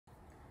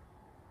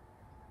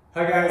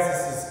Hi guys,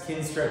 this is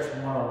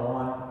Kinstretch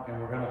 101 and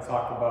we're going to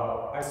talk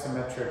about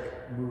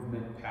isometric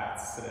movement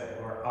paths today,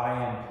 or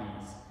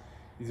IMPs.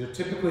 These are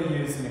typically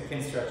used in a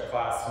Kinstretch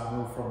class to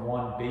move from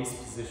one base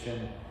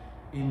position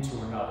into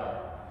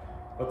another.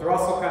 But they're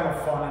also kind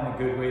of fun and a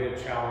good way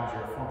to challenge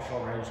your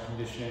functional range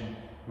conditioning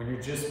when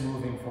you're just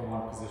moving from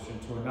one position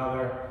to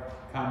another,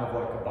 kind of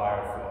like a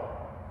bioflow.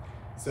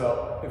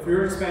 So if we were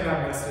to expand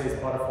on yesterday's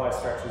butterfly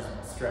stretch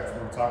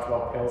when we talked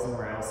about pails and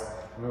rails,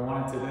 and we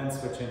wanted to then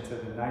switch into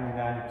the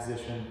 90-90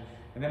 position,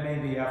 and then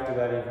maybe after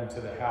that even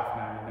to the half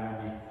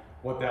 90-90,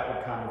 what that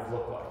would kind of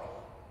look like.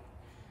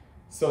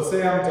 So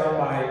say I'm done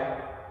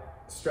my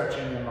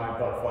stretching in my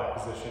butterfly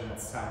position,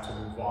 it's time to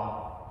move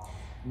on.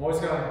 I'm always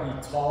going to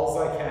be tall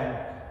as I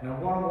can, and I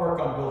want to work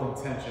on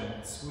building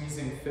tension,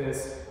 squeezing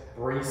fists,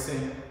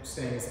 bracing,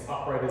 staying as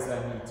upright as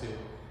I need to.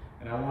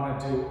 And I want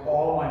to do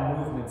all my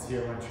movements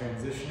here when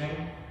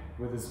transitioning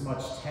with as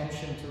much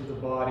tension through the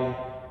body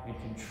and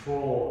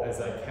control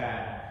as I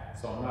can.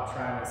 So I'm not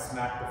trying to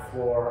smack the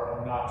floor,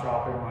 I'm not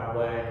dropping my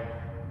leg.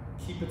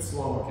 Keep it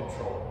slow and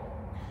controlled.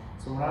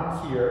 So when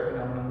I'm here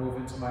and I'm going to move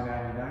into my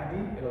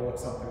 90-90, it'll look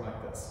something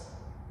like this.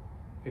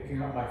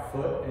 Picking up my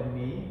foot and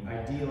knee,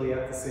 ideally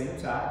at the same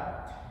time.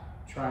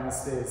 Trying to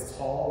stay as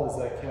tall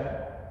as I can.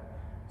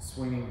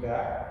 Swinging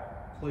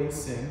back,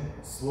 placing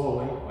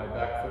slowly my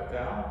back foot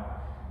down.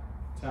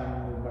 Time to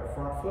move my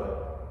front foot.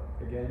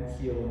 Again,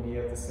 heel and knee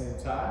at the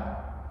same time.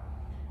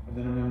 And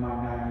then I'm in my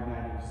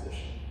 90-90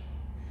 position.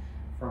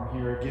 From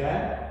here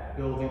again,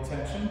 building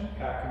tension,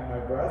 packing my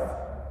breath,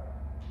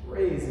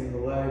 raising the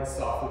legs,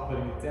 softly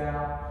putting it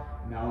down.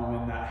 Now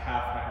I'm in that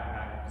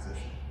half 90-90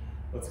 position.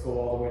 Let's go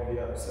all the way to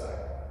the other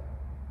side.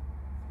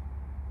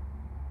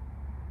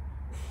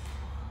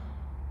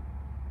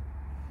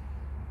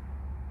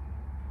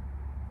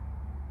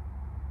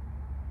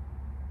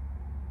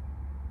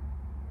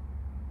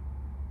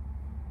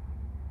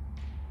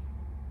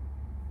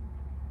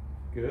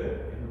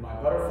 Good, into my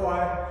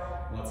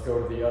butterfly, and let's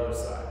go to the other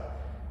side.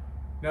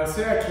 Now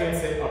say I can't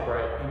stay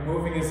upright, and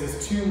moving is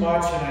just too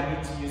much and I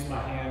need to use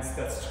my hands,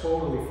 that's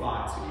totally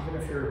fine. So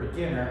even if you're a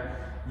beginner,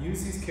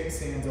 use these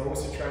kickstands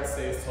always to try to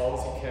stay as tall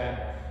as you can,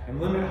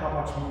 and limit how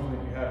much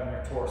movement you have in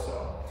your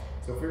torso.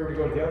 So if we were to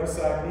go to the other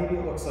side, maybe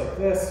it looks like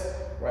this,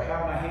 where I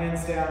have my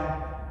hands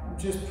down, I'm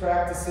just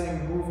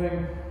practicing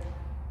moving,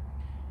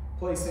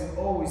 placing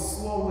always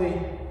slowly,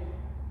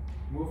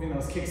 moving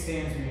those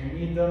kickstands when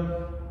you need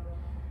them.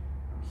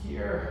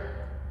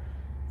 Here,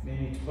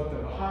 maybe to put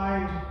them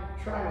behind,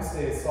 trying to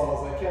stay as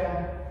tall as I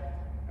can,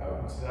 out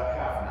into that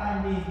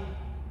half 90,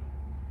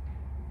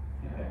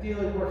 and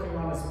ideally working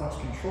on as much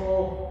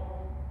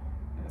control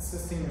and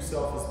assisting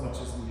yourself as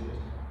much as needed.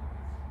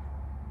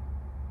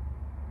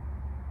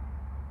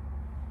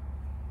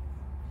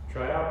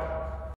 Try it out.